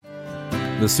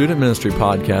The Student Ministry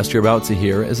podcast you're about to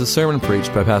hear is a sermon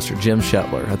preached by Pastor Jim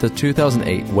Shetler at the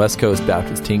 2008 West Coast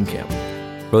Baptist Teen Camp.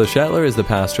 Brother Shetler is the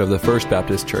pastor of the First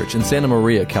Baptist Church in Santa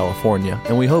Maria, California,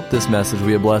 and we hope this message will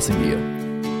be a blessing to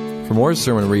you. For more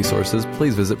sermon resources,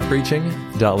 please visit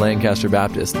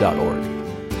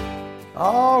preaching.lancasterbaptist.org.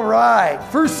 All right,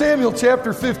 1 Samuel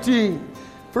chapter 15.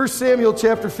 1 Samuel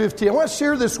chapter 15. I want to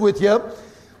share this with you.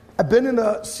 I've been in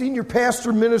a senior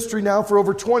pastor ministry now for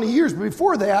over 20 years, but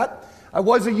before that, I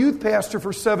was a youth pastor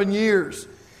for 7 years.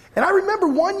 And I remember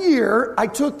one year I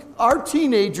took our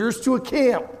teenagers to a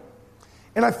camp.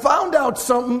 And I found out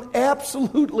something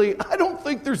absolutely, I don't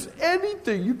think there's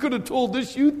anything you could have told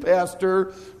this youth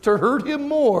pastor to hurt him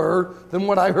more than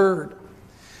what I heard.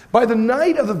 By the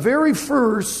night of the very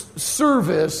first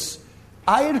service,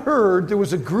 I had heard there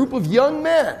was a group of young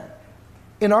men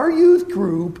in our youth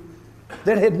group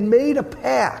that had made a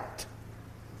pact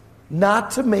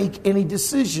not to make any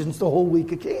decisions the whole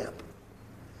week of camp.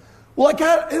 Well,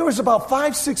 there was about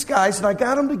 5-6 guys, and I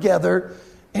got them together,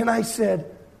 and I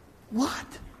said, what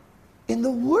in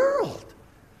the world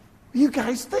are you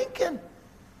guys thinking?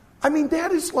 I mean,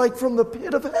 that is like from the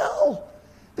pit of hell.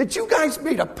 That you guys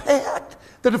made a pact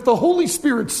that if the Holy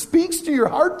Spirit speaks to your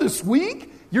heart this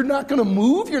week, you're not going to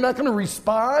move, you're not going to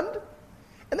respond.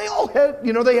 And they all had,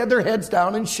 they had their heads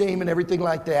down in shame and everything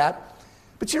like that.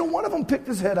 But one of them picked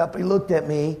his head up, he looked at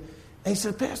me, and he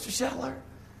said, Pastor Shetler,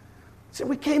 he said,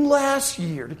 we came last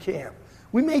year to camp.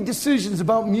 We made decisions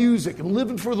about music and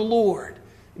living for the Lord.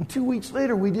 And 2 weeks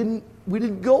later, we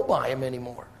didn't go by him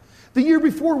anymore. The year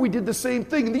before, we did the same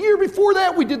thing. And the year before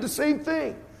that, we did the same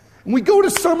thing. And we go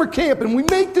to summer camp, and we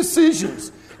make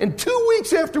decisions. And 2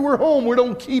 weeks after we're home, we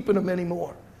don't keep them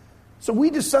anymore. So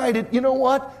we decided, you know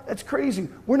what? That's crazy.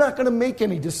 We're not going to make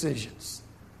any decisions.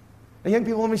 Now, young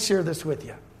people, let me share this with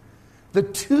you. The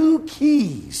 2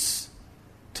 keys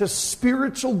to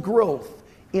spiritual growth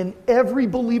in every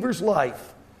believer's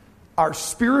life are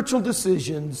spiritual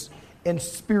decisions and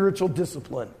spiritual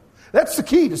discipline. That's the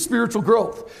key to spiritual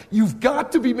growth. You've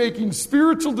got to be making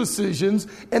spiritual decisions,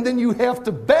 and then you have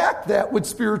to back that with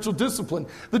spiritual discipline.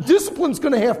 The discipline's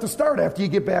going to have to start after you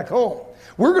get back home.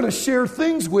 We're going to share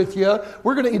things with you.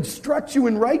 We're going to instruct you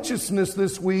in righteousness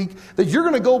this week that you're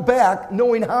going to go back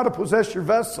knowing how to possess your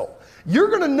vessel. You're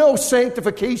going to know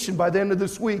sanctification by the end of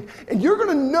this week, and you're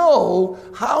going to know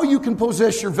how you can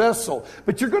possess your vessel.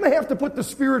 But you're going to have to put the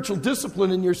spiritual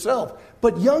discipline in yourself.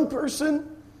 But young person,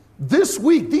 this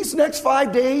week, these next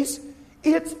 5 days,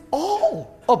 it's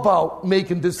all about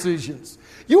making decisions.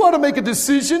 You ought to make a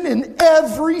decision in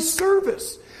every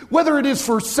service, whether it is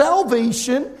for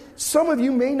salvation. Some of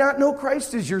you may not know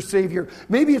Christ as your Savior.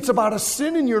 Maybe it's about a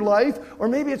sin in your life, or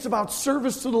maybe it's about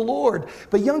service to the Lord.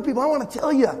 But young people, I want to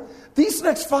tell you, these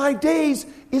next 5 days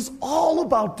is all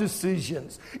about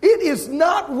decisions. It is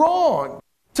not wrong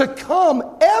to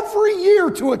come every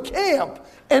year to a camp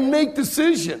and make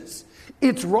decisions.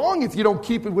 It's wrong if you don't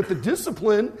keep it with the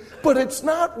discipline, but it's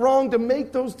not wrong to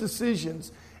make those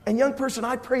decisions. And young person,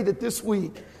 I pray that this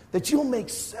week, that you'll make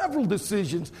several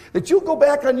decisions, that you'll go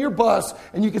back on your bus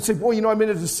and you can say, boy, I made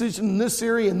a decision in this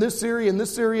area, in this area, in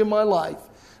this area of my life.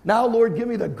 Now, Lord, give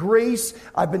me the grace.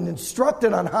 I've been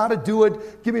instructed on how to do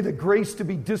it. Give me the grace to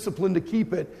be disciplined to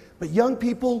keep it. But young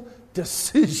people,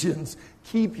 decisions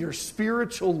keep your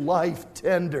spiritual life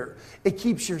tender. It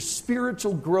keeps your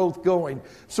spiritual growth going.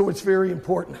 So it's very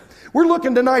important. We're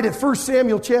looking tonight at 1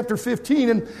 Samuel chapter 15,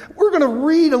 and we're going to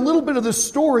read a little bit of the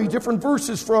story, different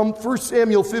verses from 1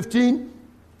 Samuel 15,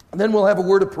 and then we'll have a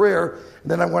word of prayer,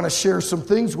 and then I want to share some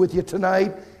things with you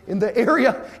tonight in the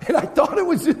area. And I thought it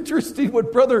was interesting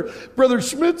what Brother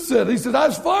Schmidt said. He said,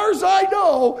 as far as I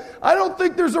know, I don't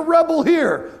think there's a rebel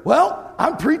here. Well,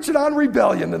 I'm preaching on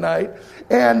rebellion tonight.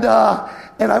 And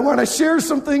I want to share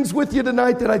some things with you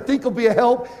tonight that I think will be a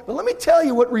help. But let me tell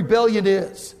you what rebellion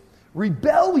is.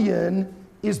 Rebellion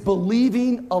is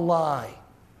believing a lie.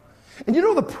 And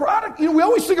we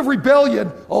always think of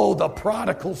rebellion, the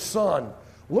prodigal son.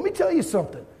 Let me tell you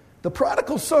something. The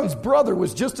prodigal son's brother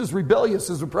was just as rebellious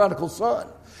as the prodigal son.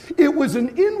 It was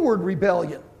an inward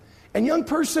rebellion. And young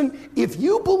person, if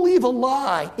you believe a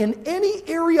lie in any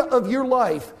area of your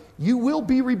life, you will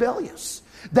be rebellious.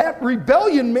 That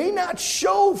rebellion may not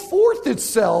show forth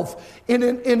itself in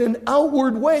an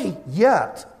outward way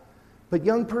yet. But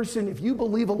young person, if you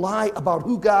believe a lie about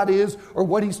who God is or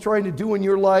what He's trying to do in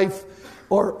your life,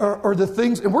 or the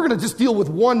things, and we're going to just deal with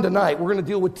one tonight. We're going to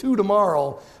deal with 2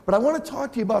 tomorrow. But I want to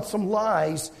talk to you about some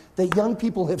lies that young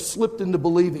people have slipped into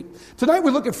believing. Tonight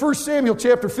we look at 1 Samuel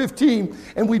chapter 15,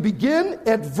 and we begin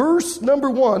at verse number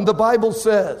 1. The Bible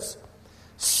says,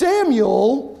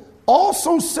 Samuel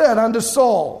also said unto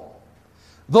Saul,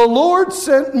 The Lord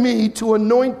sent me to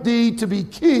anoint thee to be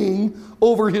king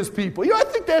over his people. I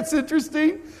think that's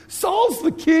interesting. Saul's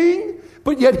the king,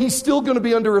 but yet he's still going to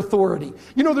be under authority.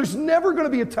 There's never going to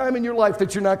be a time in your life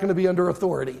that you're not going to be under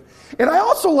authority. And I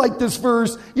also like this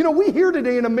verse. We hear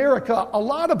today in America a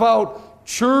lot about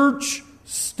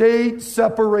church-state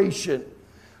separation.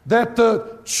 That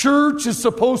the church is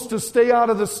supposed to stay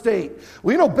out of the state.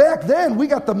 Well, back then, we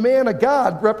got the man of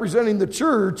God representing the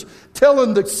church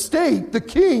telling the state, the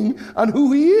king, on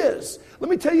who he is.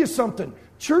 Let me tell you something.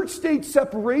 Church-state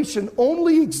separation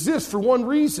only exists for one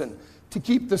reason: to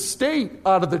keep the state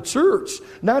out of the church,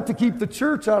 not to keep the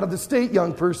church out of the state,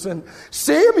 young person.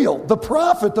 Samuel, the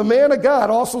prophet, the man of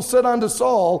God, also said unto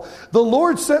Saul, the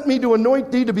Lord sent me to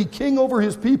anoint thee to be king over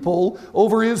his people,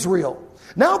 over Israel.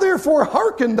 Now therefore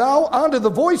hearken thou unto the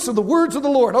voice of the words of the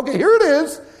Lord. Okay, here it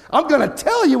is. I'm going to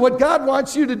tell you what God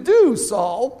wants you to do,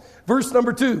 Saul. Verse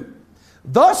number 2.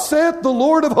 Thus saith the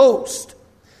Lord of hosts,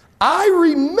 I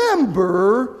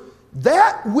remember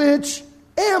that which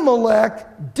Amalek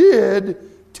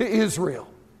did to Israel.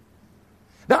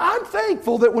 Now, I'm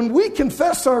thankful that when we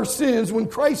confess our sins, when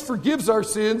Christ forgives our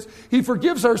sins, he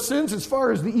forgives our sins as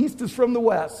far as the east is from the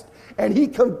west. And he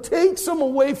takes them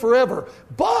away forever.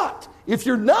 But if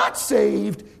you're not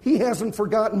saved, he hasn't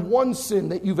forgotten one sin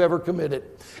that you've ever committed.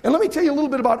 And let me tell you a little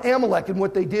bit about Amalek and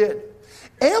what they did.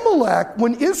 Amalek,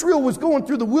 when Israel was going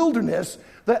through the wilderness,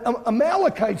 the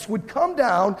Amalekites would come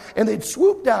down and they'd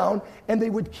swoop down and they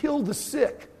would kill the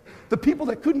sick. The people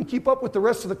that couldn't keep up with the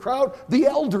rest of the crowd, the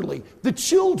elderly, the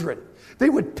children. They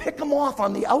would pick them off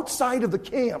on the outside of the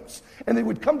camps. And they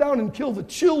would come down and kill the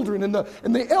children and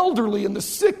the elderly and the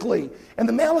sickly. And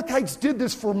the Amalekites did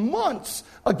this for months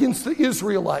against the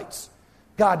Israelites.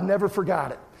 God never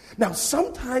forgot it. Now,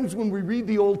 sometimes when we read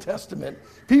the Old Testament,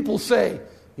 people say,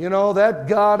 that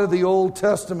God of the Old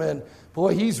Testament,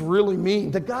 boy, he's really mean.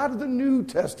 The God of the New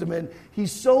Testament,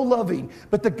 he's so loving.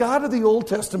 But the God of the Old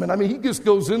Testament, he just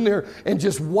goes in there and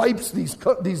just wipes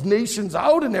these nations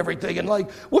out and everything. And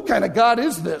what kind of God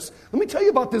is this? Let me tell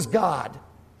you about this God.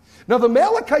 Now, the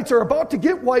Amalekites are about to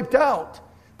get wiped out.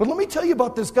 But let me tell you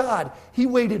about this God. He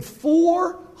waited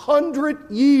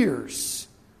 400 years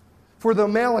for the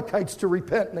Amalekites to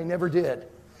repent, and they never did.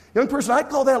 Young person, I'd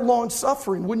call that long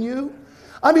suffering, wouldn't you?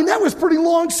 That was pretty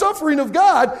long suffering of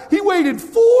God. He waited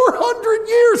 400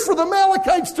 years for the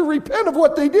Amalekites to repent of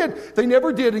what they did. They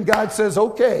never did, and God says,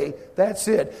 okay, that's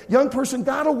it. Young person,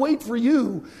 God will wait for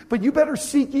you, but you better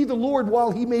seek ye the Lord while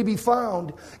he may be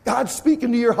found. God's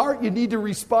speaking to your heart. You need to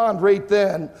respond right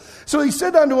then. So he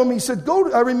said unto him, he said,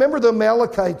 go, I remember the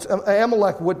Amalekites,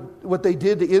 Amalek, what they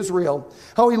did to Israel,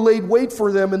 how he laid wait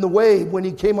for them in the way when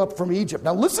he came up from Egypt.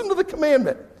 Now listen to the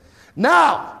commandment.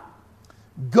 Now,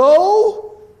 go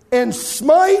and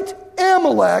smite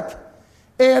Amalek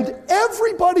and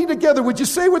everybody together. Would you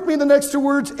say with me the next two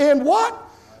words? And what?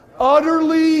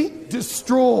 Utterly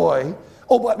destroy.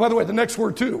 Oh, by the way, the next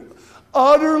word too.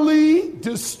 Utterly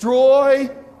destroy.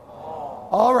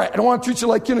 All right, I don't want to treat you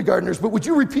like kindergartners, but would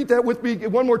you repeat that with me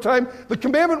one more time? The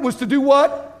commandment was to do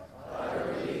what?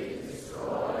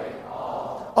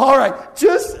 All right,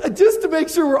 just to make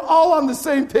sure we're all on the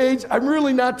same page, I'm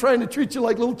really not trying to treat you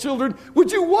like little children. Would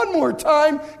you one more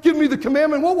time give me the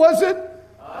commandment? What was it?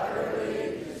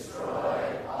 Utterly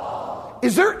destroy all.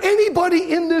 Is there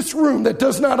anybody in this room that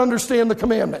does not understand the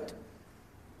commandment?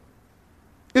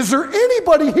 Is there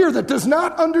anybody here that does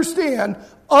not understand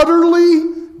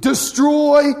utterly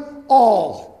destroy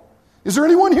all? Is there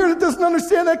anyone here that doesn't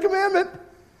understand that commandment?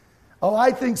 Oh,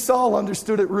 I think Saul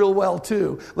understood it real well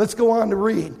too. Let's go on to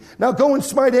read. Now go and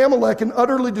smite Amalek and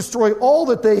utterly destroy all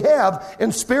that they have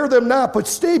and spare them not, but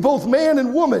stay both man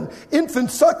and woman,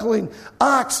 infant, suckling,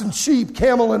 ox and sheep,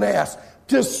 camel and ass.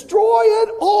 Destroy it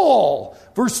all.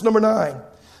 Verse number 9.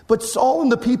 But Saul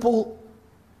and the people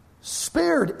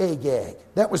spared Agag.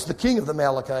 That was the king of the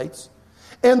Amalekites.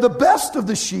 And the best of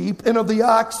the sheep, and of the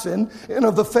oxen, and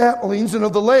of the fatlings, and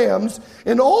of the lambs,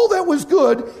 and all that was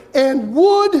good, and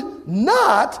would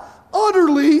not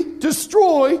utterly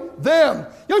destroy them.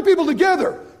 Young people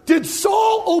together, did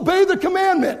Saul obey the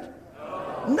commandment?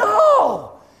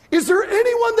 No. Is there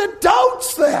anyone that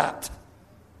doubts that?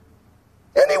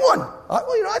 Anyone?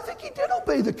 I think he did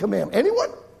obey the commandment. Anyone?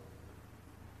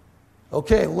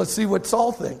 Okay, let's see what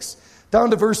Saul thinks. Down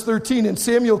to verse 13, and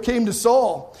Samuel came to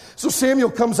Saul. So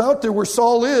Samuel comes out there where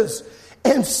Saul is.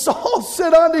 And Saul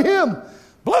said unto him,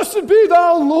 Blessed be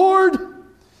thou, Lord.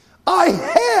 I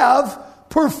have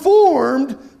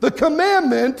performed the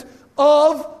commandment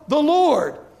of the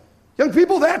Lord. Young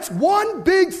people, that's one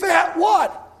big fat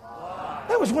what? Lie.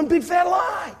 That was one big fat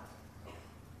lie.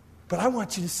 But I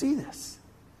want you to see this.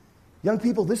 Young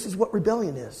people, this is what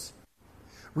rebellion is.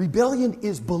 Rebellion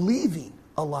is believing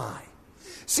a lie.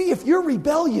 See, if you're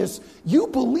rebellious, you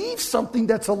believe something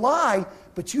that's a lie,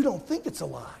 but you don't think it's a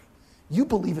lie. You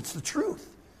believe it's the truth.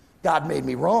 God made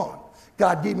me wrong.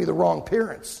 God gave me the wrong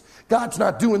parents. God's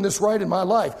not doing this right in my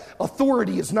life.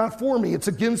 Authority is not for me, it's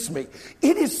against me.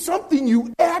 It is something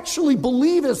you actually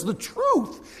believe as the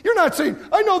truth. You're not saying,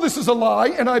 I know this is a lie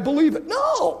and I believe it.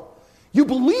 No, you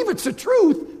believe it's the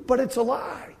truth, but it's a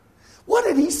lie. What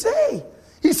did he say?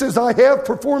 He says, I have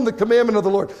performed the commandment of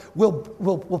the Lord.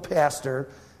 Well, Pastor,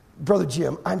 Brother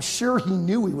Jim, I'm sure he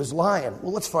knew he was lying.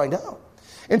 Well, let's find out.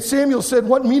 And Samuel said,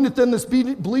 what meaneth then this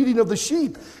bleating of the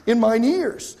sheep in mine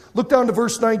ears? Look down to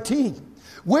verse 19.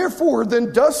 Wherefore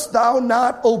then dost thou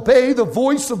not obey the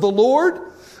voice of the Lord,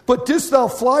 but didst thou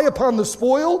fly upon the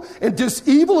spoil, and didst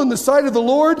evil in the sight of the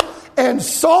Lord? And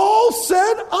Saul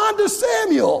said unto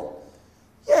Samuel,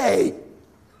 Yea,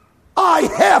 I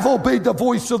have obeyed the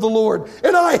voice of the Lord,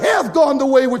 and I have gone the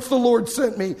way which the Lord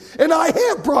sent me, and I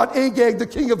have brought Agag, the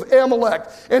king of Amalek,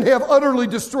 and have utterly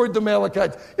destroyed the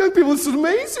Amalekites. Young people, this is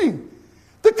amazing.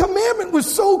 The commandment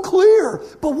was so clear,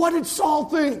 but what did Saul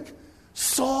think?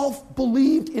 Saul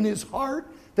believed in his heart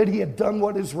that he had done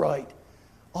what is right.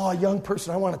 Oh, young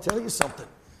person, I want to tell you something.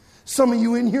 Some of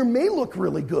you in here may look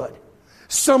really good.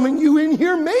 Some of you in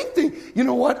here may think, you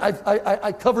know what,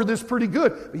 I cover this pretty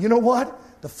good. But you know what?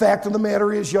 The fact of the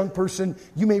matter is, young person,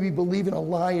 you may be believing a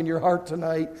lie in your heart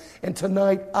tonight. And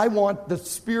tonight, I want the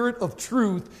Spirit of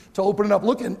truth to open it up.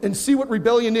 Look and see what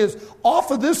rebellion is.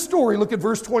 Off of this story, look at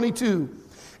verse 22.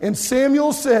 And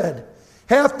Samuel said,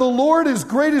 Hath the Lord as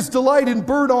great as delight in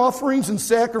burnt offerings and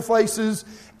sacrifices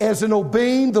as in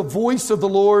obeying the voice of the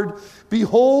Lord?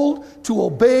 Behold, to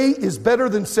obey is better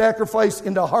than sacrifice,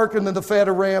 and to hearken than the fat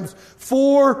of rams.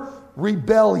 For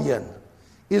rebellion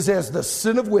is as the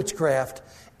sin of witchcraft,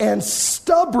 and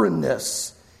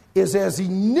stubbornness is as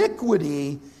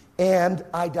iniquity and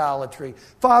idolatry.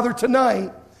 Father,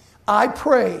 tonight, I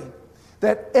pray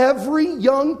that every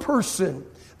young person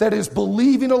that is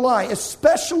believing a lie,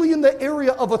 especially in the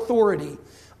area of authority,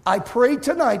 I pray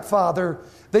tonight, Father,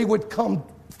 they would come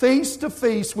face to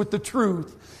face with the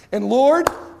truth. And Lord,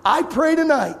 I pray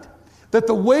tonight that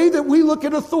the way that we look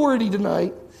at authority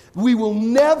tonight, we will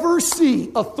never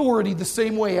see authority the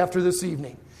same way after this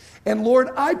evening. And Lord,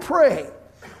 I pray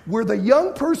where the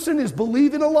young person is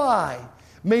believing a lie,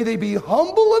 may they be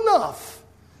humble enough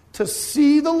to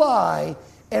see the lie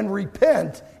and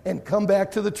repent and come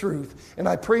back to the truth. And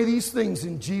I pray these things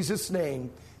in Jesus'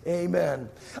 name. Amen.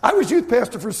 I was youth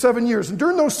pastor for 7 years, and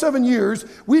during those 7 years,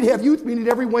 we'd have youth meeting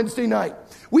every Wednesday night.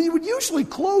 We would usually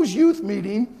close youth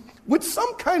meeting with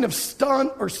some kind of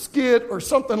stunt or skit or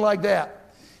something like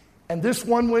that. And this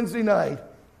one Wednesday night,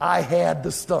 I had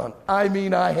the stunt. I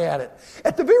mean, I had it.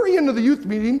 At the very end of the youth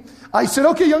meeting, I said,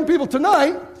 okay, young people,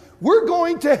 tonight, we're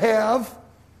going to have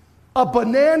a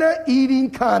banana eating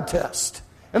contest.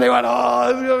 And they went, oh,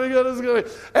 this is going to be good, this is going to be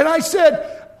good. And I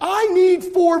said, I need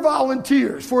 4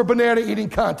 volunteers for a banana eating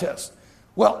contest.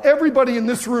 Well, everybody in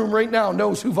this room right now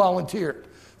knows who volunteered.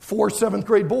 4 7th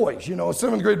grade boys,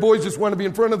 7th grade boys just want to be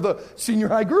in front of the senior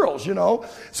high girls,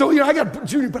 So, I got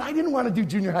junior, but I didn't want to do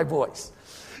junior high boys.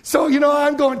 So,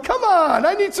 I'm going, come on,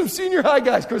 I need some senior high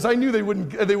guys, because I knew they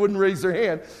wouldn't raise their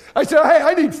hand. I said, hey,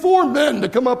 I need 4 men to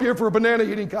come up here for a banana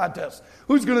eating contest.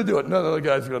 Who's going to do it? None of the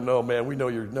guys are going, no, man, we know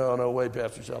you're, no way,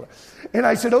 Pastor Scheller. And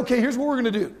I said, okay, here's what we're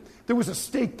going to do. There was a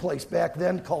steak place back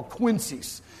then called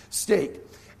Quincy's Steak.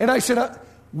 And I said,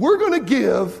 we're going to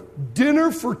give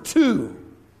dinner for 2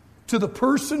 to the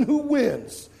person who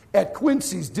wins at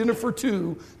Quincy's, dinner for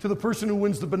 2 to the person who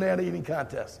wins the banana eating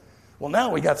contest. Well,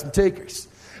 now we got some takers.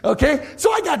 Okay,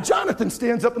 so I got Jonathan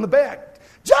stands up in the back.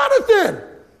 Jonathan,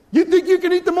 you think you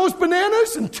can eat the most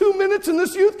bananas in 2 minutes in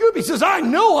this youth group? He says, I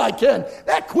know I can.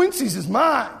 That Quincy's is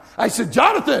mine. I said,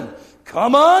 Jonathan,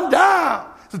 come on down.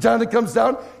 So Jonathan comes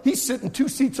down. He's sitting 2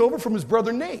 seats over from his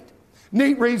brother Nate.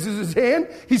 Nate raises his hand.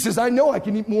 He says, I know I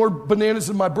can eat more bananas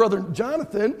than my brother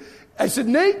Jonathan. I said,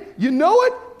 Nate, you know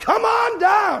it? Come on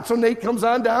down. So Nate comes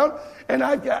on down, and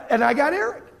I got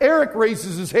Eric. Eric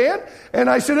raises his hand, and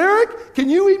I said, Eric, can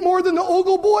you eat more than the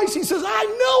Ogle boys? He says, I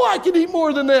know I can eat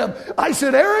more than them. I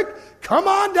said, Eric, come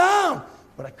on down.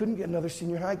 But I couldn't get another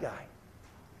senior high guy.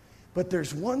 But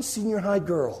there's one senior high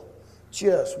girl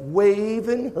just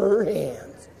waving her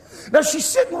hands. Now, she's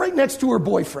sitting right next to her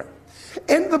boyfriend.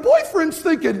 And the boyfriend's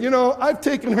thinking, I've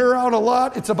taken her out a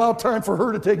lot. It's about time for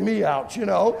her to take me out,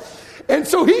 And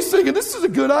so he's thinking, this is a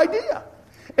good idea.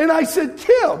 And I said,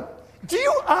 Kim, do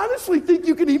you honestly think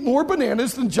you can eat more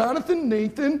bananas than Jonathan,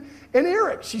 Nathan, and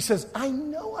Eric? She says, I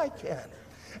know I can.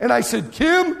 And I said,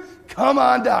 Kim, come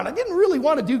on down. I didn't really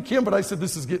want to do Kim, but I said,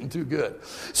 this is getting too good.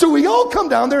 So we all come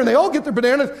down there, and they all get their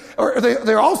bananas, or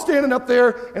they're all standing up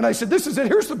there. And I said, this is it.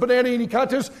 Here's the banana eating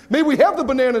contest. May we have the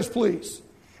bananas, please?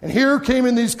 And here came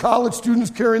in these college students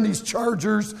carrying these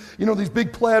chargers, these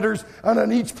big platters. And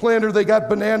on each platter, they got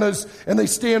bananas, and they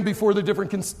stand before the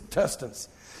different contestants.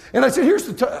 And I said, here's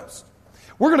the test.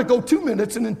 We're going to go 2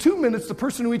 minutes, and in 2 minutes, the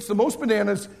person who eats the most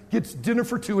bananas gets dinner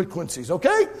for two at Quincy's,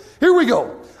 okay? Here we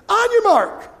go. On your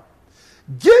mark.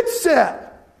 Get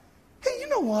set. Hey, you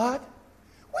know what?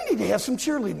 We need to have some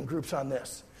cheerleading groups on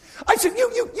this. I said,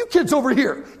 you kids over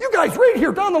here. You guys right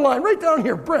here, down the line, right down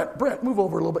here. Brent, move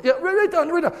over a little bit. Yeah, right down.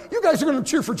 You guys are going to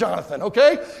cheer for Jonathan,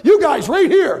 okay? You guys right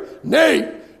here. Nate.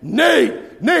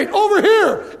 Over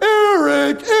here.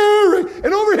 Eric.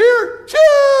 And over here,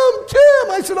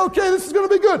 Kim. I said, okay, this is going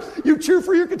to be good. You cheer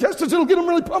for your contestants. It'll get them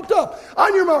really pumped up.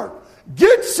 On your mark.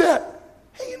 Get set.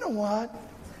 Hey, you know what?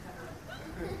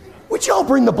 Would y'all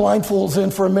bring the blindfolds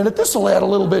in for a minute? This will add a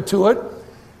little bit to it.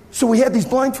 So we had these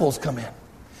blindfolds come in.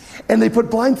 And they put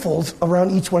blindfolds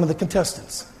around each one of the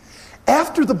contestants.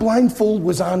 After the blindfold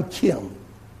was on Kim,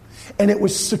 and it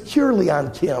was securely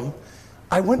on Kim,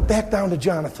 I went back down to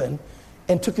Jonathan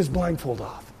and took his blindfold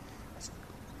off.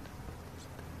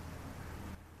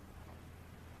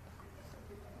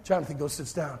 Jonathan goes,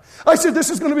 sits down. I said, this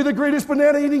is going to be the greatest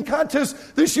banana eating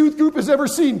contest this youth group has ever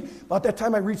seen. About that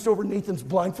time, I reached over Nathan's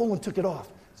blindfold and took it off.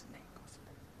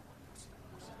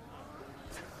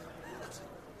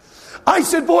 I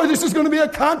said, boy, this is going to be a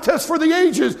contest for the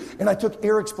ages. And I took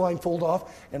Eric's blindfold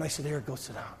off, and I said, Eric, go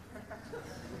sit down.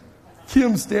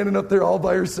 Kim's standing up there all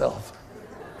by herself.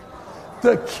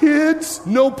 The kids,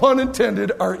 no pun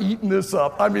intended, are eating this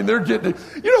up. I mean, they're getting it.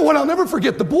 You know what? I'll never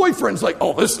forget. The boyfriend's like,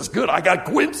 oh, this is good. I got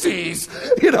Quincy's,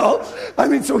 I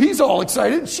mean, so he's all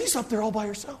excited. And she's up there all by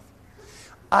herself.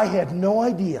 I had no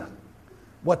idea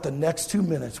what the next 2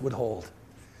 minutes would hold.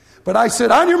 But I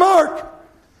said, on your mark,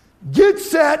 get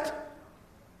set,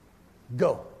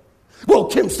 go. Well,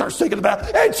 Kim starts taking the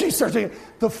bath, and she starts taking it.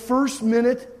 The first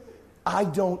minute, I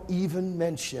don't even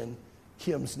mention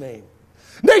Kim's name.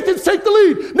 Nathan's take the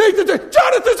lead.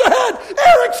 Jonathan's ahead.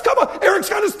 Come on. Eric's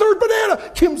got his third banana.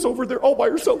 Kim's over there all by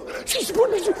herself. She's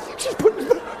putting his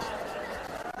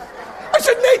I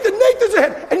said, Nathan's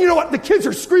ahead. And you know what? The kids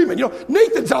are screaming.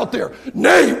 Nathan's out there.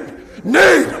 Nate.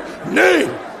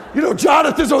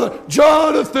 Jonathan's over there.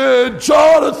 Jonathan.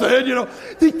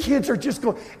 The kids are just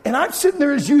going. And I'm sitting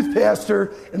there as youth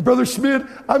pastor, and Brother Schmidt,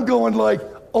 I'm going like,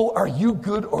 oh, are you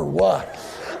good or what?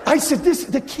 I said,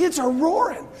 the kids are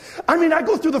roaring. I mean, I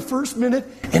go through the first minute,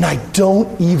 and I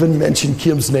don't even mention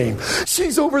Kim's name.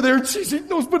 She's over there, and she's eating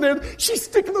those bananas. She's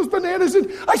sticking those bananas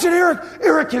in. I said,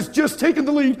 Eric has just taken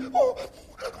the lead. Oh.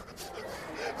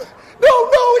 No,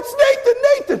 it's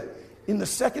Nathan. In the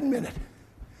second minute,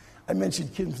 I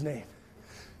mentioned Kim's name.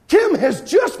 Kim has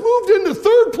just moved into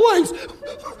third place.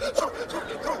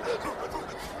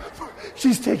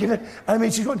 She's taking it. I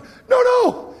mean, she's going,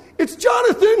 no. It's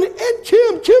Jonathan and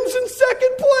Kim. Kim's in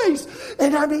second place.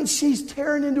 And I mean, she's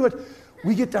tearing into it.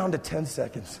 We get down to 10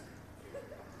 seconds.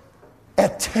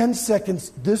 At 10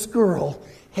 seconds, this girl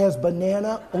has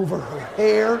banana over her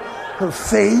hair, her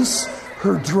face,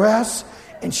 her dress,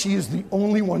 and she is the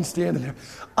only one standing there.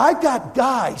 I got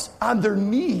guys on their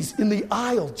knees in the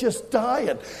aisle just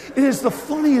dying. It is the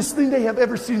funniest thing they have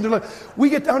ever seen in their life. We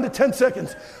get down to 10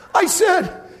 seconds. I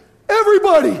said,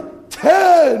 everybody,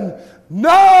 10,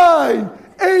 9,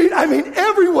 8. I mean,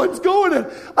 everyone's going in.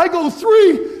 I go 3.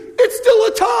 It's still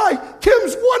a tie.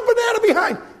 Kim's one banana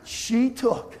behind. She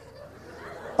took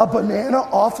a banana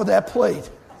off of that plate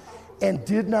and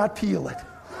did not peel it.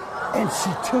 And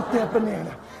she took that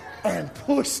banana and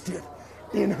pushed it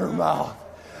in her mouth.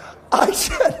 I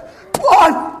said,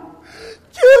 "Won!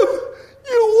 Kim,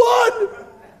 you won!"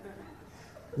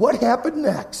 What happened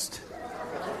next?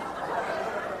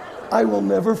 I will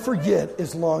never forget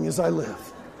as long as I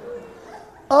live.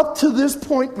 Up to this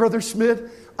point, Brother Schmidt,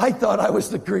 I thought I was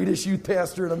the greatest youth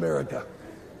pastor in America.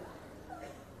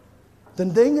 The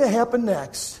thing that happened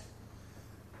next,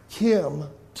 Kim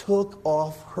took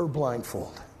off her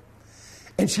blindfold.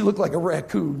 And she looked like a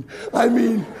raccoon. I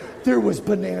mean, there was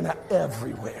banana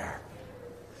everywhere.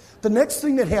 The next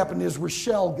thing that happened is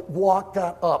Rochelle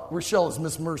got up. Rochelle is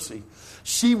Miss Mercy.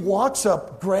 She walks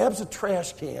up, grabs a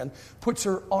trash can, puts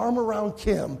her arm around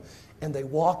Kim, and they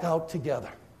walk out together.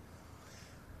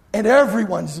 And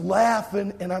everyone's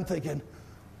laughing, and I'm thinking,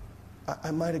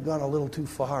 I might have gone a little too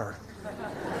far.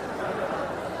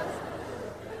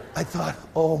 I thought,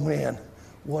 oh man,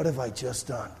 what have I just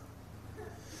done?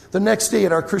 The next day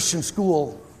at our Christian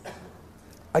school,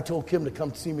 I told Kim to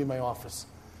come see me in my office.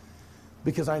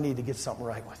 because I need to get something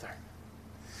right with her.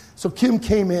 So Kim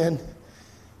came in,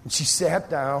 and she sat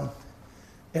down,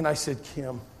 and I said,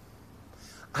 Kim,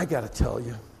 I got to tell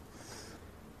you,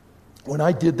 when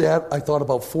I did that, I thought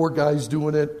about 4 guys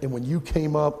doing it, and when you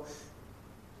came up,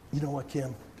 you know what,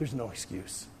 Kim? There's no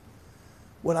excuse.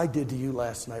 What I did to you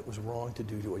last night was wrong to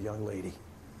do to a young lady,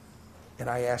 and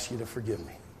I ask you to forgive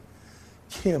me.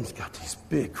 Kim's got these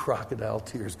big crocodile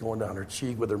tears going down her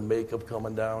cheek with her makeup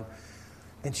coming down,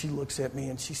 and she looks at me,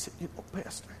 and she said, you know,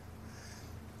 Pastor,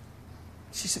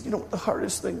 she said, you know what the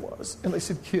hardest thing was? And I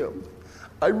said, Kim,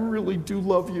 I really do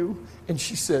love you. And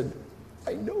she said,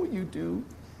 I know you do.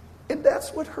 And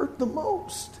that's what hurt the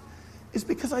most, is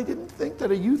because I didn't think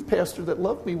that a youth pastor that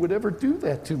loved me would ever do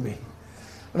that to me.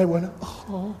 And I went,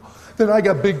 oh. Then I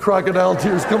got big crocodile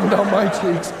tears coming down my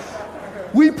cheeks.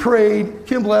 We prayed.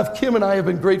 Kim left. Kim and I have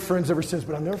been great friends ever since,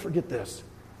 but I'll never forget this.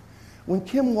 When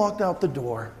Kim walked out the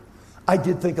door, I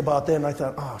did think about that, and I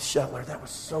thought, oh, Shetler, that was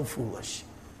so foolish.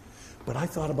 But I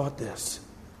thought about this.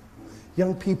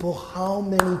 Young people, how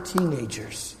many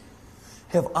teenagers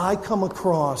have I come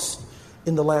across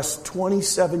in the last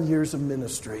 27 years of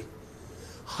ministry?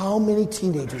 How many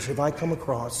teenagers have I come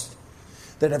across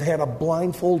that have had a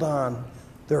blindfold on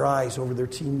their eyes over their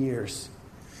teen years?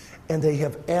 And they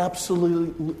have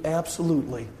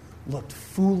absolutely looked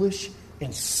foolish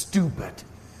and stupid.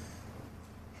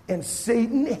 And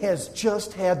Satan has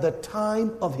just had the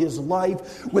time of his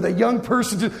life with a young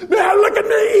person. Man, look at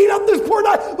me, eat up this poor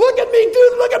night. Look at me,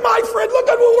 dude. Look at my friend. Look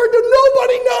at what we're doing.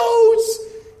 Nobody knows.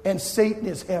 And Satan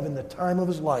is having the time of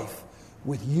his life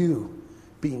with you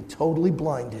being totally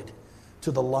blinded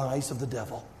to the lies of the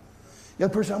devil.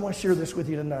 Young person, I want to share this with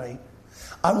you tonight.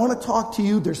 I want to talk to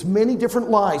you. There's many different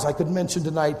lies I could mention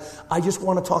tonight. I just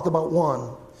want to talk about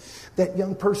one. That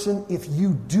young person, if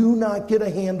you do not get a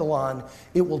handle on,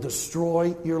 it will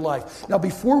destroy your life. Now,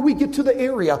 before we get to the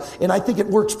area, and I think it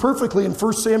works perfectly in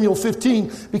 1 Samuel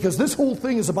 15, because this whole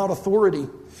thing is about authority.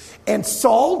 And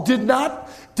Saul did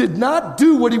not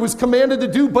do what he was commanded to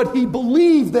do, but he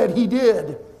believed that he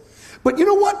did. But you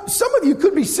know what? Some of you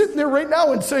could be sitting there right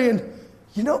now and saying,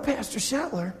 you know, Pastor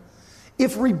Shetler,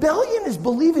 if rebellion is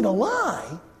believing a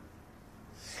lie,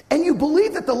 and you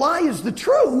believe that the lie is the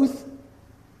truth,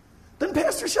 then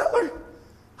Pastor Shetler,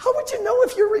 how would you know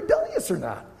if you're rebellious or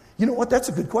not? You know what? That's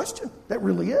a good question. That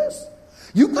really is.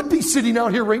 You could be sitting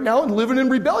out here right now and living in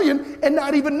rebellion and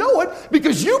not even know it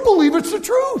because you believe it's the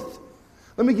truth.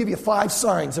 Let me give you 5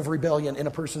 signs of rebellion in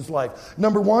a person's life.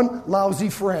 Number 1,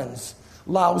 lousy friends.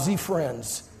 Lousy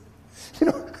friends. You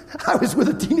know, I was with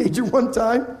a teenager one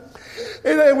time,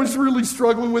 and I was really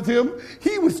struggling with him.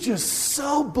 He was just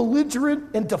so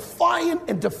belligerent and defiant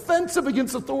and defensive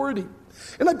against authority.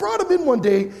 And I brought him in one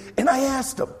day, and I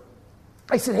asked him.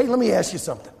 I said, hey, let me ask you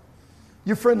something.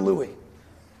 Your friend Louie,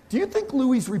 do you think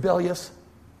Louie's rebellious?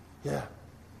 Yeah.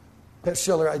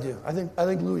 Pastor Shetler, I do. I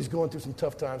think Louie's going through some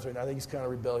tough times right now. I think he's kind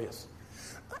of rebellious.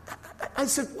 I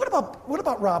said, what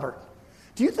about Robert?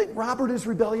 Do you think Robert is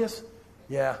rebellious?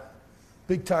 Yeah.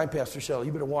 Big time, Pastor Shetler.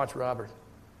 You better watch Robert.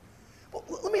 Well,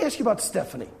 let me ask you about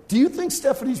Stephanie. Do you think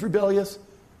Stephanie's rebellious?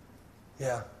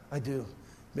 Yeah, I do.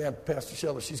 Man, Pastor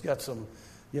Shetler, she's got some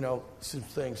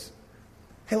things.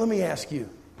 Hey, let me ask you.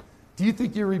 Do you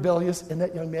think you're rebellious? And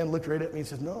that young man looked right at me and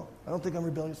said, no, I don't think I'm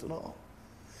rebellious at all.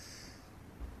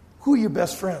 Who are your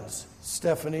best friends?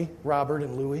 Stephanie, Robert,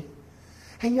 and Louie.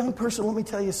 Hey, young person, let me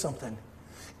tell you something.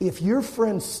 If your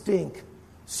friends stink,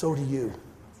 so do you.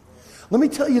 Let me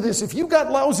tell you this, if you've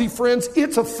got lousy friends,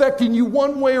 it's affecting you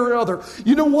one way or another.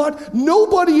 You know what?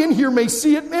 Nobody in here may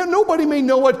see it, man, nobody may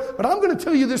know it, but I'm going to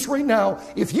tell you this right now.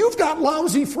 If you've got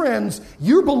lousy friends,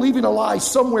 you're believing a lie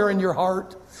somewhere in your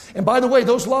heart. And by the way,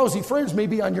 those lousy friends may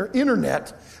be on your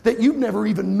internet that you've never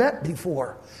even met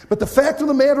before. But the fact of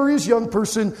the matter is, young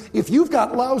person, if you've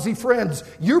got lousy friends,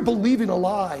 you're believing a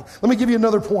lie. Let me give you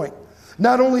another point.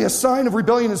 Not only a sign of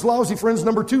rebellion is lousy friends,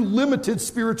 number 2, limited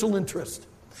spiritual interest.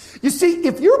 You see,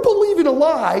 if you're believing a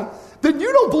lie, then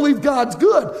you don't believe God's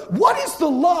good. What is the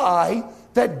lie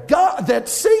that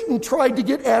Satan tried to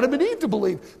get Adam and Eve to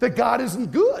believe? That God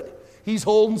isn't good. He's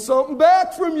holding something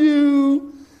back from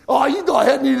you. Oh, you go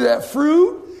ahead and eat that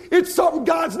fruit. It's something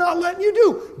God's not letting you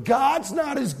do. God's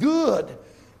not as good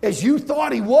as you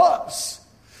thought he was.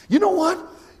 You know what?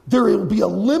 There will be a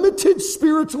limited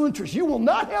spiritual interest. You will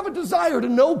not have a desire to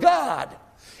know God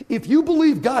if you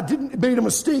believe God made a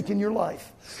mistake in your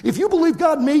life. If you believe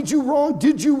God made you wrong,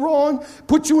 did you wrong,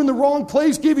 put you in the wrong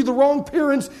place, gave you the wrong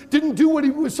parents, didn't do what he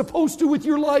was supposed to with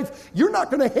your life, you're not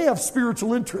going to have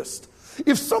spiritual interest.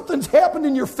 If something's happened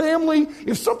in your family,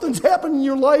 if something's happened in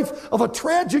your life of a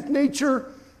tragic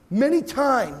nature, many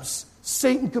times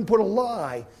Satan can put a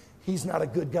lie He's not a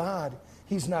good God.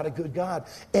 He's not a good God.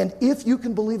 And if you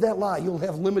can believe that lie, you'll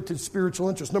have limited spiritual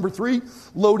interest. Number 3,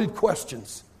 loaded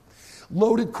questions.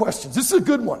 Loaded questions. This is a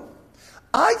good one.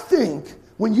 I think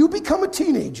when you become a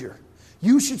teenager,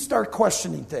 you should start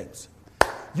questioning things.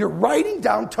 You're writing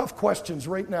down tough questions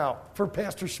right now for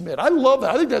Pastor Schmidt. I love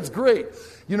that. I think that's great.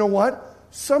 You know what?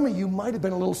 Some of you might have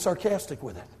been a little sarcastic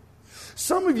with it.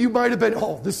 Some of you might have been,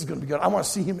 oh, this is going to be good. I want to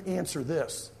see him answer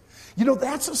this. You know,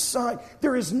 that's a sign.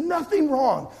 There is nothing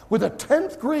wrong with a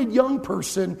 10th grade young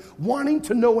person wanting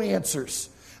to know answers.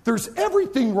 There's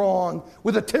everything wrong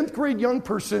with a 10th grade young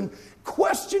person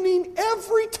questioning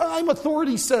every time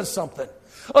authority says something.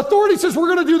 Authority says,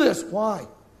 we're going to do this. Why?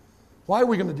 Why are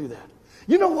we going to do that?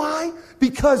 You know why?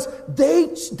 Because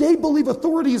they believe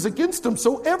authority is against them,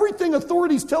 so everything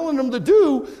authority's telling them to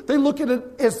do, they look at it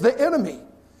as the enemy.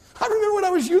 I remember when I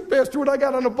was youth pastor, when I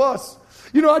got on a bus.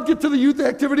 You know, I'd get to the youth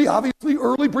activity, obviously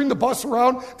early, bring the bus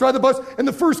around, drive the bus, and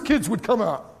the first kids would come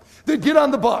out. They'd get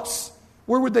on the bus.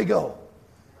 Where would they go?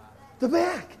 The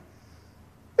back.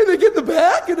 And they get in the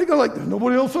back, and they go like, there's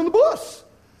nobody else on the bus.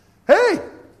 Hey,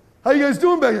 how you guys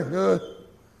doing back here? Good.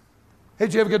 Hey,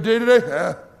 did you have a good day today?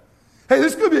 Yeah. Hey,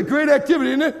 this is going to be a great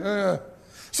activity, isn't it?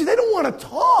 See, they don't want to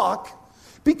talk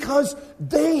because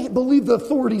they believe the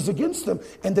authority's against them,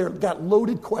 and they've got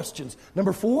loaded questions.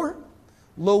 Number 4,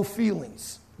 low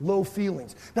feelings. Low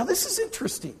feelings. Now, this is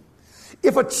interesting.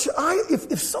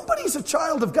 If somebody's a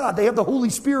child of God, they have the Holy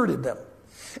Spirit in them.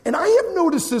 And I have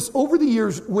noticed this over the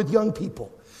years with young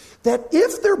people, that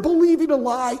if they're believing a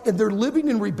lie and they're living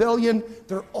in rebellion,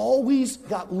 they're always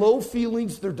got low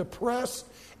feelings, they're depressed,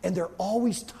 and they're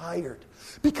always tired.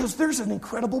 Because there's an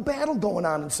incredible battle going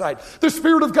on inside. The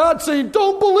Spirit of God saying,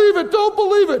 don't believe it, don't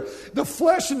believe it. The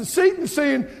flesh and Satan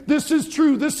saying, this is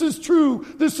true, this is true,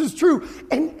 this is true.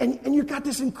 And you've got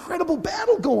this incredible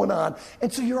battle going on.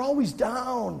 And so you're always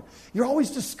down. You're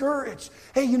always discouraged.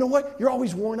 Hey, you know what? You're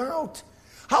always worn out.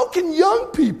 How can young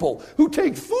people who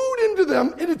take food into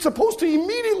them and it's supposed to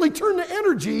immediately turn to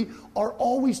energy are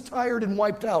always tired and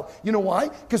wiped out? You know why?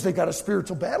 Because they got a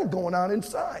spiritual battle going on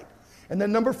inside. And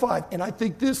then number 5, and I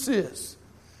think this is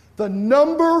the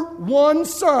number 1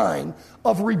 sign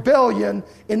of rebellion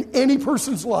in any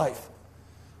person's life.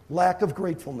 Lack of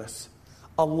gratefulness.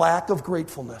 A lack of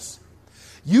gratefulness.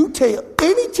 You take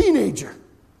any teenager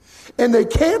and they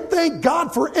can't thank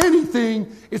God for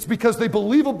anything, it's because they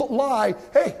believe a lie.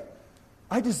 Hey,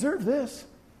 I deserve this.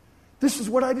 This is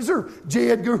what I deserve. J.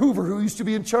 Edgar Hoover, who used to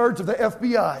be in charge of the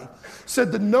FBI,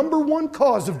 said the number 1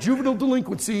 cause of juvenile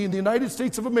delinquency in the United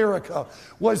States of America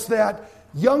was that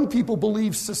young people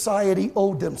believed society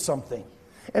owed them something.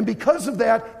 And because of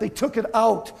that, they took it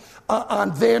out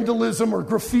on vandalism or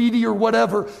graffiti or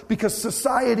whatever, because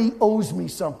society owes me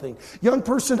something. Young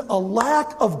person, a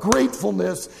lack of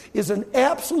gratefulness is an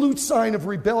absolute sign of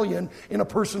rebellion in a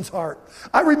person's heart.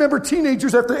 I remember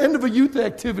teenagers at the end of a youth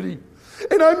activity.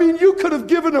 And I mean, you could have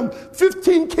given them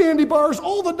 15 candy bars,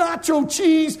 all the nacho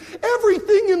cheese,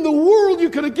 everything in the world you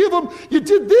could have given them. You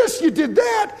did this, you did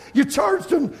that. You charged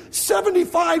them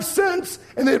 75 cents,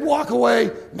 and they'd walk away.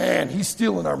 Man, he's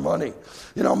stealing our money.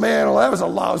 You know, man, well, that was a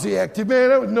lousy activity. Man,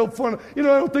 that was no fun. You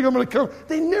know, I don't think I'm going to come.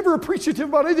 They never appreciative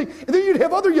about anything. And then you'd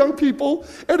have other young people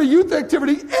at a youth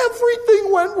activity.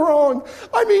 Everything went wrong.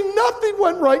 I mean, nothing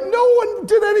went right. No one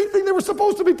did anything they were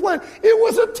supposed to be playing. It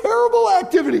was a terrible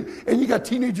activity. And you got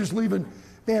teenagers leaving.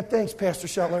 Man, thanks, Pastor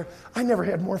Shetler. I never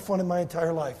had more fun in my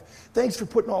entire life. Thanks for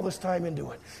putting all this time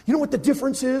into it. You know what the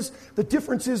difference is? The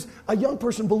difference is a young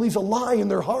person believes a lie in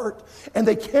their heart, and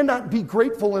they cannot be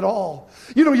grateful at all.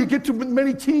 You know, you get to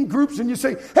many teen groups and you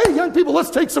say, hey, young people, let's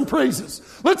take some praises.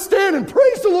 Let's stand and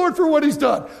praise the Lord for what he's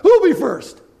done. Who'll be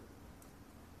first?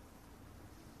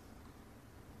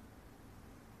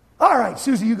 All right,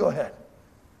 Susie, you go ahead.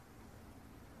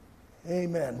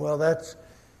 Amen. Well, that's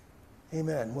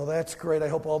great. I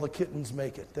hope all the kittens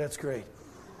make it. That's great.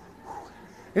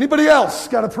 Anybody else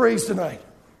got a praise tonight?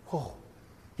 Oh,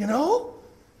 you know,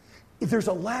 if there's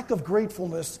a lack of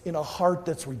gratefulness in a heart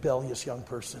that's rebellious, young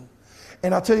person.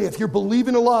 And I'll tell you, if you're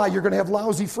believing a lie, you're going to have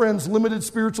lousy friends, limited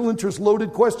spiritual interest,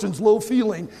 loaded questions, low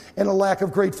feeling, and a lack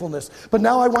of gratefulness. But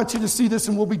now I want you to see this,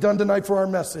 and we'll be done tonight for our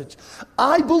message.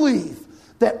 I believe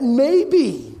that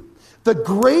maybe the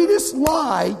greatest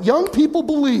lie young people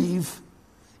believe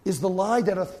is the lie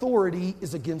that authority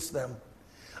is against them.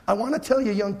 I want to tell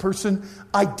you, young person,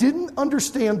 I didn't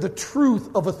understand the truth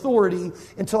of authority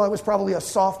until I was probably a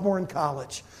sophomore in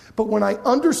college. But when I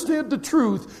understood the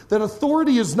truth that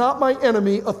authority is not my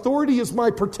enemy, authority is my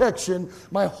protection,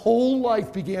 my whole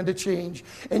life began to change.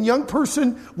 And young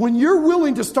person, when you're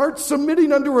willing to start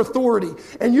submitting under authority,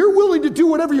 and you're willing to do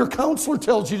whatever your counselor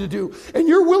tells you to do, and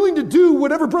you're willing to do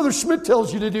whatever Brother Schmidt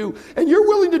tells you to do, and you're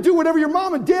willing to do whatever your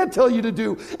mom and dad tell you to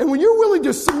do, and when you're willing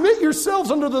to submit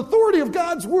yourselves under the authority of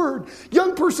God's word,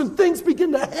 young person, things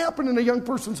begin to happen in a young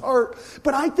person's heart.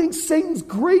 But I think Satan's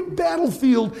great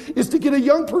battlefield is to get a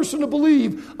young person to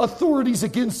believe authority's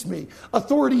against me.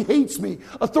 Authority hates me.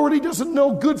 Authority doesn't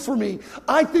know good for me.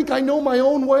 I think I know my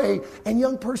own way. And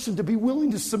young person, to be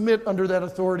willing to submit under that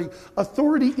authority.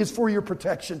 Authority is for your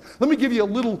protection. Let me give you a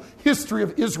little history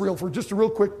of Israel for just a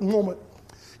real quick moment.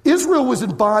 Israel was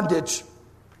in bondage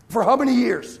for how many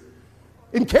years?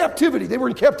 In captivity. They were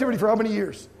in captivity for how many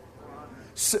years?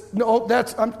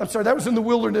 I'm sorry, that was in the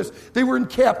wilderness. They were in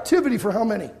captivity for how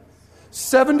many?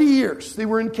 70 years. They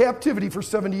were in captivity for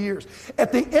 70 years.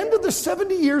 At the end of the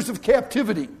 70 years of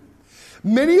captivity,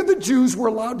 many of the Jews were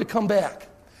allowed to come back.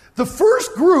 The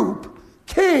first group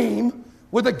came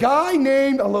with a guy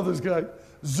named, I love this guy,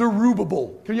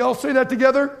 Zerubbabel. Can you all say that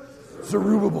together?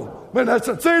 Zerubbabel. Man, that's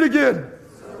it. Say it again.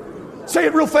 Zerubbabel. Say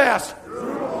it real fast.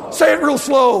 Zerubbabel. Say it real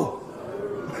slow.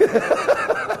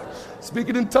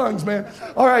 Speaking in tongues, man.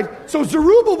 All right. So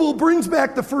Zerubbabel brings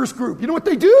back the first group. You know what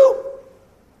they do?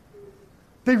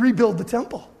 They rebuild the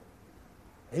temple.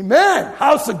 Amen.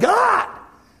 House of God.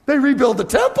 They rebuild the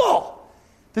temple.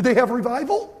 Did they have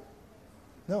revival?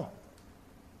 No.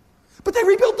 But they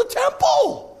rebuilt the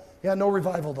temple. Yeah, no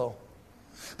revival though.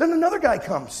 Then another guy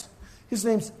comes. His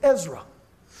name's Ezra.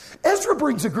 Ezra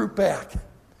brings a group back.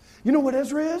 You know what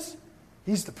Ezra is?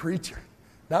 He's the preacher.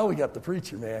 Now we got the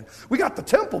preacher, man. We got the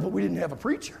temple, but we didn't have a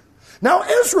preacher. Now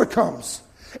Ezra comes.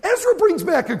 Ezra brings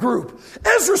back a group.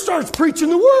 Ezra starts preaching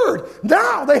the word.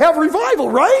 Now they have revival,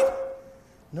 right?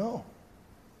 No.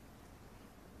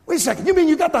 Wait a second. You mean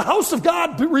you got the house of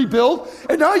God rebuilt,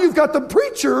 and now you've got the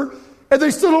preacher, and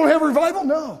they still don't have revival?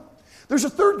 No. There's a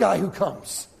third guy who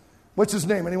comes. What's his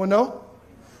name? Anyone know?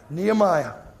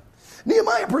 Nehemiah.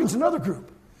 Nehemiah brings another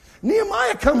group.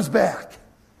 Nehemiah comes back.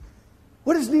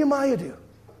 What does Nehemiah do?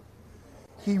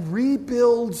 He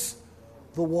rebuilds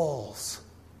the walls.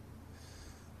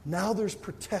 Now there's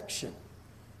protection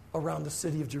around the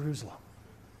city of Jerusalem.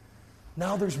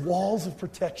 Now there's walls of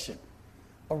protection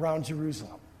around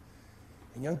Jerusalem.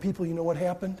 And young people, you know what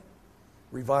happened?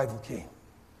 Revival came.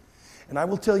 And I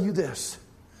will tell you this.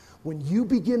 When you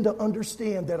begin to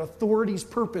understand that authority's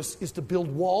purpose is to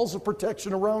build walls of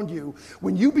protection around you,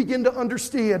 when you begin to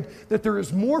understand that there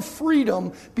is more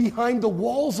freedom behind the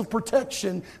walls of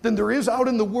protection than there is out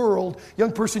in the world,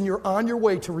 young person, you're on your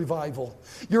way to revival.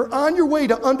 You're on your way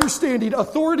to understanding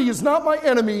authority is not my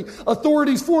enemy,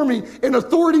 authority's for me, and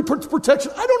authority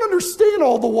protection. I don't understand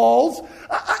all the walls.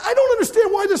 I don't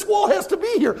understand why this wall has to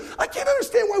be here. I can't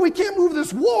understand why we can't move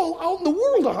this wall out in the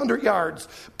world 100 yards.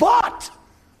 But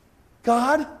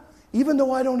God, even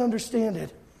though I don't understand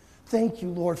it, thank you,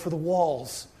 Lord, for the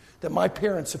walls that my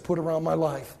parents have put around my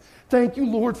life. Thank you,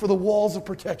 Lord, for the walls of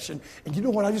protection. And you know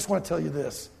what? I just want to tell you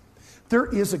this. There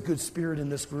is a good spirit in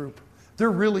this group. There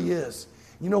really is.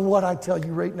 You know what I tell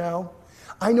you right now?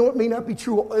 I know it may not be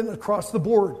true across the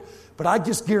board, but I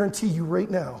just guarantee you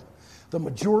right now, the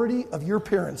majority of your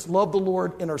parents love the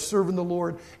Lord and are serving the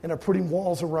Lord and are putting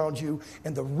walls around you.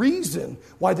 And the reason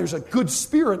why there's a good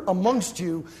spirit amongst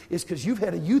you is because you've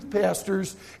had a youth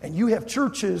pastors and you have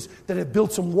churches that have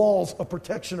built some walls of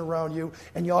protection around you.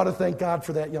 And you ought to thank God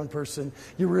for that, young person.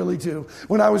 You really do.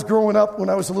 When I was growing up, when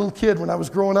I was a little kid, I was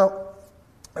going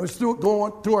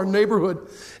through our neighborhood,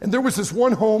 and there was this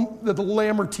one home, the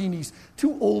Lambertinis,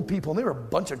 two old people, and they were a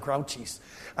bunch of grouchies.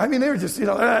 I mean, they were just,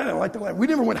 I don't like the Lambertinis. We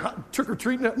never went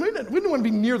trick-or-treating. We didn't want to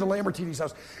be near the Lambertinis'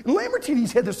 house. And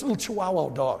Lambertinis had this little Chihuahua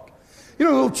dog. You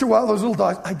know, those little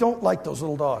dogs. I don't like those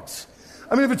little dogs.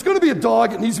 I mean, if it's going to be a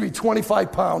dog, it needs to be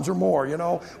 25 pounds or more,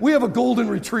 We have a golden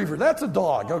retriever. That's a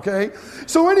dog, okay?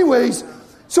 So anyways,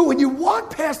 so when you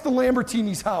walk past the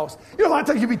Lambertini's house, a lot of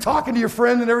times you'd be talking to your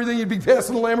friend and everything, you'd be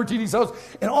passing the Lambertini's house,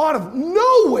 and out of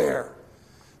nowhere,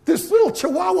 this little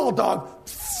Chihuahua dog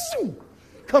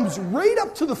comes right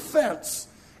up to the fence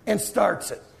and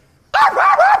starts it.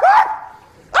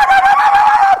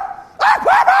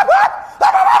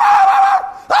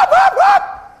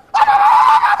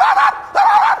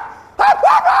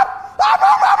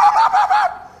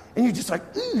 And you're just like,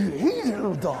 he's a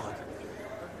little dog.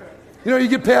 You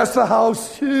get past the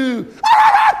house.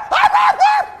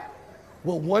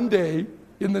 Well, one day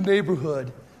in the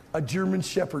neighborhood, a German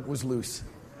Shepherd was loose.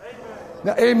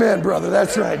 Now, amen, brother.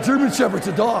 That's right. German Shepherd's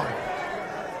a dog.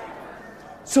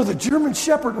 So the German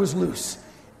Shepherd was loose,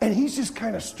 and he's just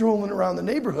kind of strolling around the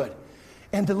neighborhood.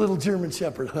 And the little German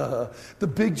Shepherd, the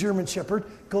big German Shepherd,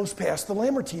 goes past the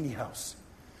Lambertini house.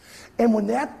 And when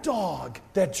that dog,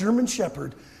 that German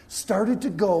Shepherd, started to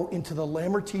go into the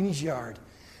Lambertini's yard,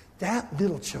 that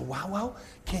little Chihuahua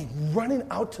came running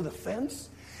out to the fence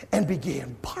and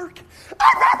began barking.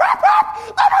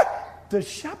 The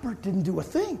shepherd didn't do a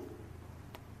thing.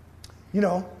 You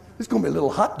know, this is going to be a little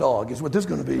hot dog is what this is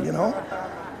going to be, you know.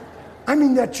 I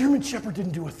mean, that German Shepherd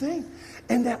didn't do a thing.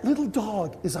 And that little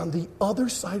dog is on the other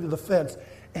side of the fence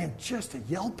and just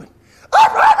yelping.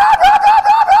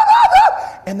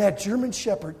 And that German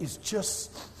Shepherd is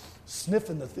just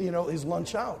sniffing his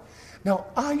lunch out. Now,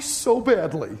 I so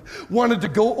badly wanted to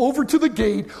go over to the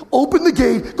gate, open the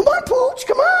gate. Come on, Pooch,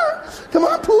 come on. Come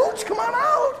on, Pooch, come on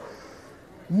out.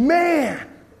 Man,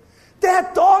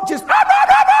 that dog just...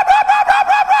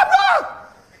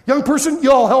 Young person,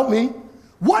 you all help me.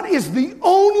 What is the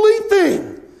only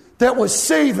thing that was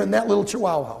saving that little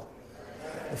Chihuahua?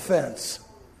 The fence.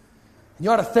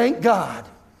 You ought to thank God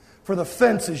for the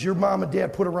fences your mom and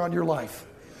dad put around your life.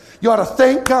 You ought to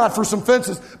thank God for some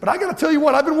fences. But I got to tell you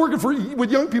what, I've been working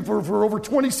with young people for over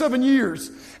 27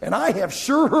 years, and I have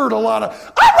sure heard a lot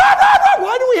of,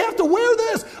 why do we have to wear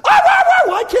this?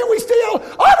 Why can't we stay out?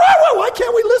 Why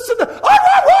can't we listen to,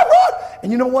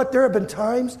 and you know what? There have been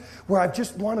times where I've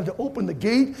just wanted to open the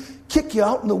gate, kick you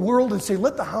out in the world, and say,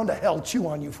 let the hound of hell chew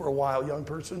on you for a while, young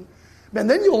person. Man,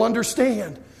 then you'll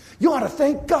understand. You ought to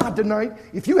thank God tonight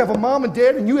if you have a mom and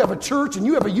dad and you have a church and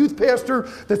you have a youth pastor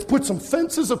that's put some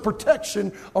fences of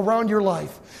protection around your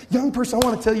life. Young person, I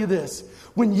want to tell you this.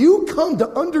 When you come to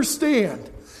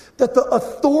understand that the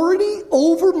authority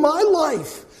over my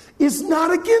life is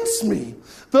not against me,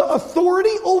 the authority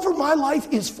over my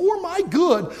life is for my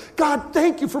good. God,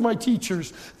 thank you for my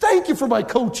teachers. Thank you for my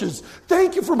coaches.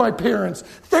 Thank you for my parents.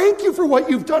 Thank you for what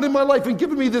you've done in my life and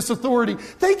given me this authority.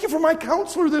 Thank you for my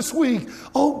counselor this week.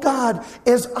 Oh God,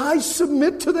 as I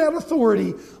submit to that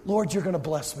authority, Lord, you're going to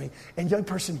bless me. And young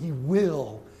person, he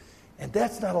will. And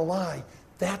that's not a lie.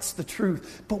 That's the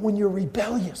truth. But when you're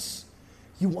rebellious,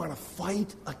 you want to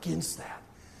fight against that.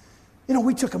 You know,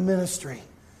 we took a ministry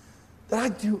that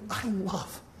I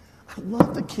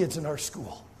love the kids in our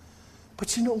school.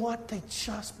 But you know what? They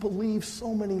just believe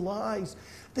so many lies.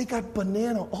 They got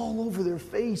banana all over their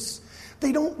face.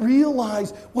 They don't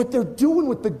realize what they're doing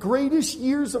with the greatest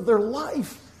years of their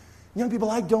life. Young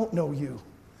people, I don't know you.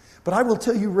 But I will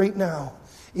tell you right now,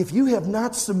 if you have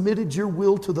not submitted your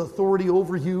will to the authority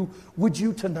over you, would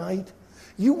you tonight?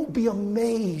 You will be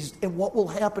amazed at what will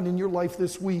happen in your life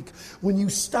this week when you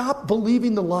stop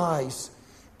believing the lies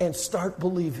and start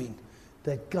believing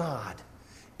that God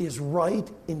is right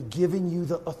in giving you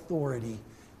the authority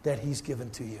that He's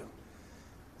given to you.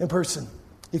 In person,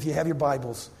 if you have your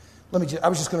Bibles, I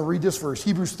was just going to read this verse,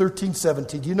 Hebrews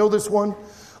 13:17. Do you know this one?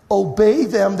 Obey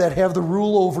them that have the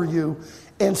rule over you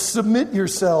and submit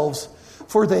yourselves,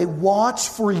 for they watch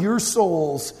for your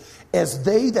souls as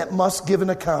they that must give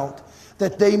an account,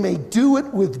 that they may do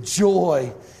it with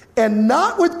joy and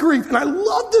not with grief. And I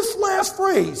love this last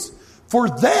phrase. For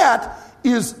that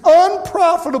is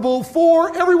unprofitable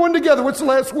for everyone together. What's the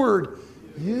last word?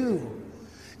 You.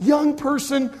 Young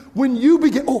person, when you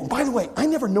begin... Oh, by the way, I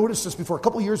never noticed this before. A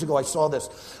couple years ago, I saw this.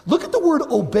 Look at the word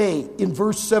obey in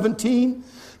verse 17.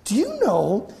 Do you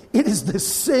know it is the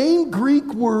same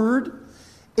Greek word?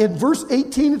 In verse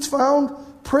 18, it's found,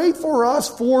 pray for us,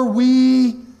 for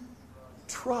we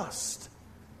trust.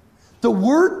 The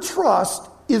word trust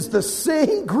is the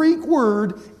same Greek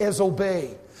word as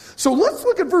obey. So let's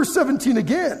look at verse 17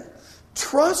 again.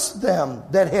 Trust them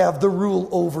that have the rule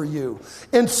over you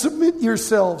and submit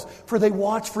yourselves, for they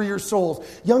watch for your souls.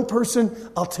 Young person,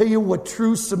 I'll tell you what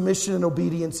true submission and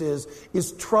obedience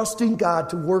is trusting God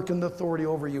to work in the authority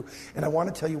over you. And I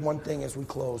want to tell you one thing as we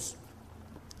close.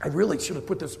 I really should have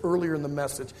put this earlier in the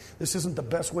message. This isn't the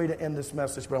best way to end this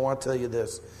message, but I want to tell you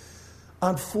this.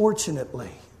 Unfortunately,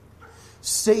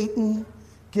 Satan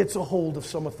gets a hold of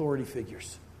some authority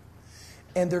figures.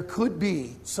 And there could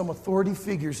be some authority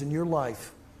figures in your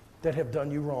life that have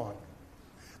done you wrong,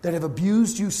 that have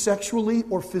abused you sexually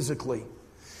or physically,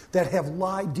 that have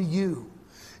lied to you.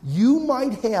 You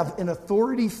might have an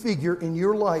authority figure in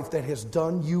your life that has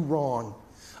done you wrong.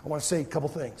 I want to say a couple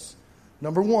things.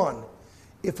 Number one,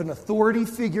 if an authority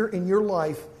figure in your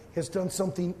life has done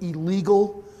something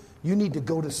illegal, You need to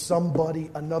go to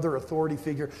somebody, another authority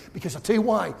figure, because I'll tell you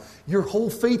why. Your whole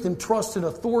faith and trust in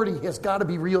authority has got to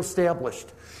be reestablished.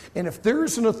 And if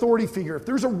there's an authority figure, if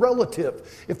there's a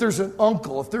relative, if there's an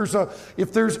uncle, if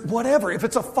there's whatever, if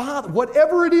it's a father,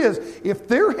 whatever it is, if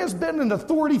there has been an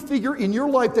authority figure in your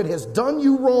life that has done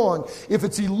you wrong, if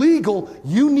it's illegal,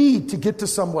 you need to get to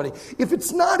somebody. If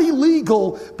it's not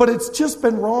illegal, but it's just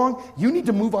been wrong, you need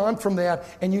to move on from that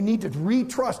and you need to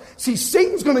retrust. See,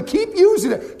 Satan's going to keep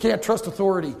using it. Can't trust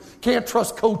authority. Can't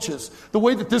trust coaches. The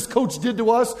way that this coach did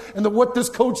to us and what this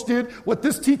coach did, what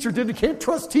this teacher did, you can't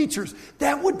trust teachers.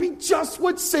 That would be just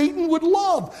what Satan would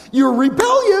love. You're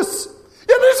rebellious.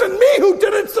 It isn't me who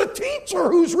did it. It's the teacher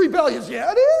who's rebellious.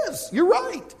 Yeah, it is. You're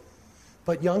right.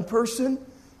 But young person,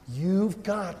 you've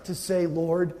got to say,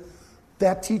 Lord,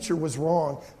 that teacher was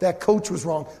wrong. That coach was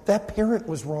wrong. That parent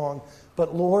was wrong.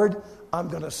 But Lord, I'm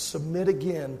going to submit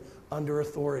again under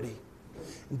authority.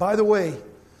 And by the way,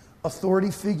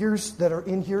 authority figures that are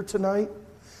in here tonight,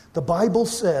 the Bible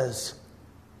says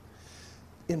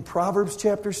in Proverbs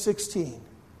chapter 16,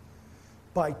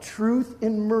 by truth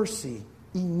and mercy,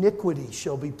 iniquity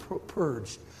shall be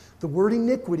purged. The word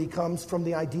iniquity comes from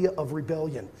the idea of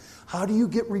rebellion. How do you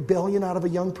get rebellion out of a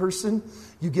young person?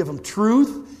 You give them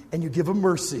truth and you give them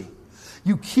mercy.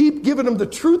 You keep giving them the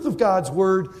truth of God's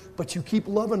word, but you keep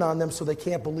loving on them so they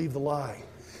can't believe the lie.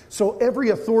 So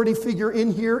every authority figure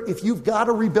in here, if you've got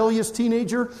a rebellious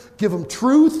teenager, give them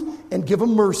truth and give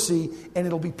them mercy, and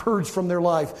it'll be purged from their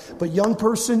life. But young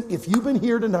person, if you've been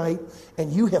here tonight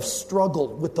and you have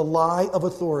struggled with the lie of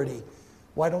authority,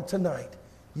 why don't tonight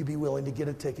you be willing to get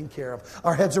it taken care of?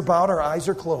 Our heads are bowed, our eyes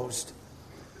are closed.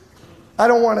 I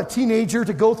don't want a teenager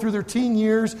to go through their teen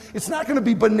years. It's not going to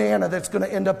be banana that's going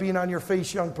to end up being on your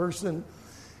face, young person.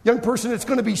 Young person, it's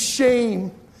going to be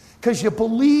shame. Because you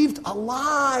believed a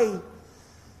lie.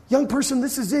 Young person,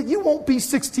 this is it. You won't be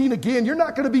 16 again. You're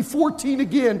not going to be 14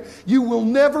 again. You will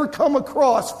never come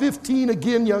across 15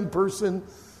 again, young person.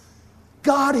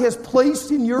 God has placed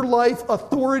in your life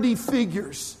authority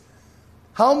figures.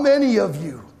 How many of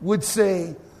you would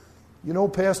say, you know,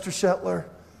 Pastor Shetler,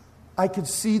 I could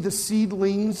see the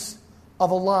seedlings of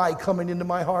a lie coming into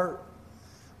my heart.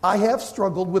 I have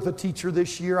struggled with a teacher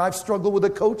this year. I've struggled with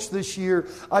a coach this year.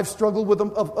 I've struggled with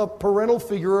a parental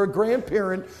figure or a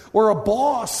grandparent or a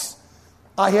boss.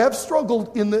 I have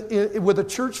struggled with a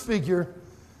church figure.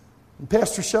 And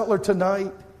Pastor Shetler,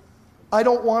 tonight, I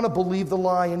don't want to believe the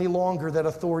lie any longer that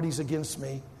authority's against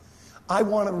me. I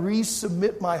want to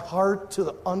resubmit my heart to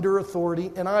the under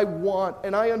authority, and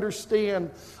I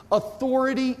understand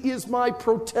authority is my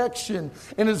protection.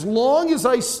 And as long as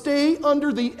I stay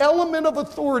under the element of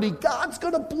authority, God's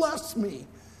going to bless me.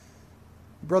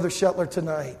 Brother Shetler,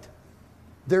 tonight,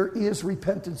 there is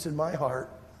repentance in my heart.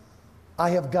 I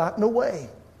have gotten away,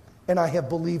 and I have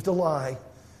believed a lie.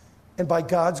 And by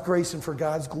God's grace and for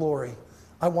God's glory,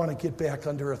 I want to get back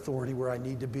under authority where I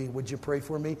need to be. Would you pray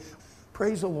for me?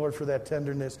 Praise the Lord for that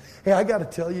tenderness. Hey, I got to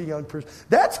tell you, young person,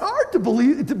 that's hard to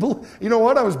believe. You know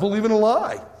what? I was believing a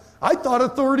lie. I thought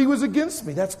authority was against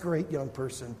me. That's great, young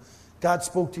person. God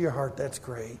spoke to your heart. That's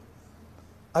great.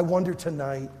 I wonder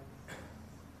tonight,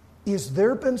 is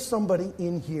there been somebody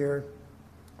in here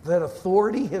that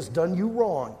authority has done you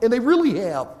wrong? And they really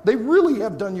have. They really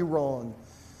have done you wrong.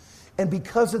 And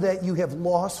because of that, you have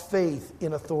lost faith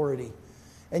in authority.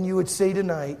 And you would say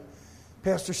tonight,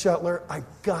 Pastor Shetler, I've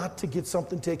got to get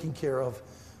something taken care of,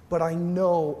 but I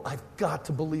know I've got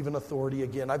to believe in authority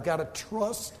again. I've got to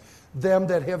trust them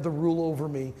that have the rule over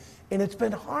me. And it's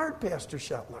been hard, Pastor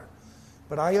Shetler,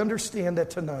 but I understand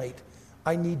that tonight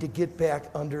I need to get back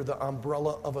under the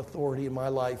umbrella of authority in my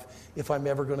life if I'm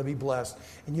ever going to be blessed.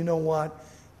 And you know what?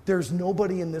 There's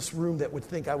nobody in this room that would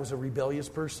think I was a rebellious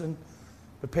person,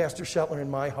 but Pastor Shetler,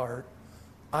 in my heart,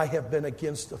 I have been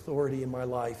against authority in my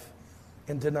life.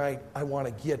 And tonight, I want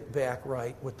to get back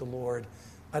right with the Lord.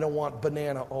 I don't want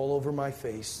banana all over my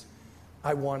face.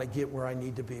 I want to get where I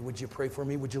need to be. Would you pray for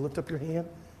me? Would you lift up your hand?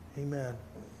 Amen.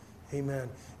 Amen.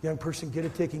 Young person, get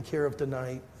it taken care of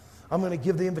tonight. I'm going to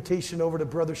give the invitation over to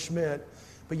Brother Schmidt.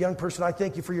 But young person, I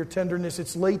thank you for your tenderness.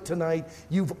 It's late tonight.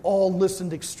 You've all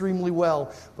listened extremely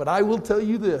well. But I will tell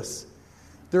you this.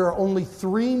 There are only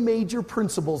 3 major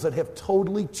principles that have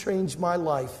totally changed my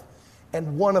life.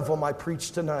 And one of them I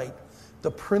preach tonight. The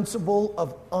principle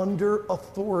of under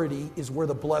authority is where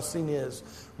the blessing is.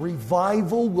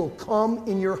 Revival will come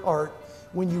in your heart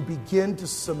when you begin to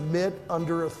submit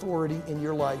under authority in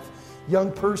your life.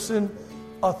 Young person,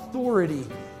 authority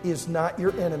is not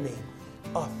your enemy.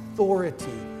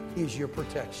 Authority is your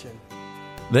protection.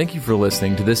 Thank you for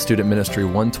listening to this Student Ministry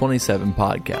 127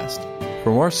 podcast.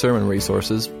 For more sermon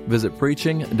resources, visit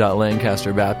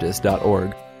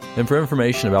preaching.lancasterbaptist.org, and for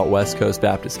information about West Coast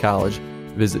Baptist College,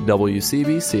 visit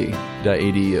wcbc.edu.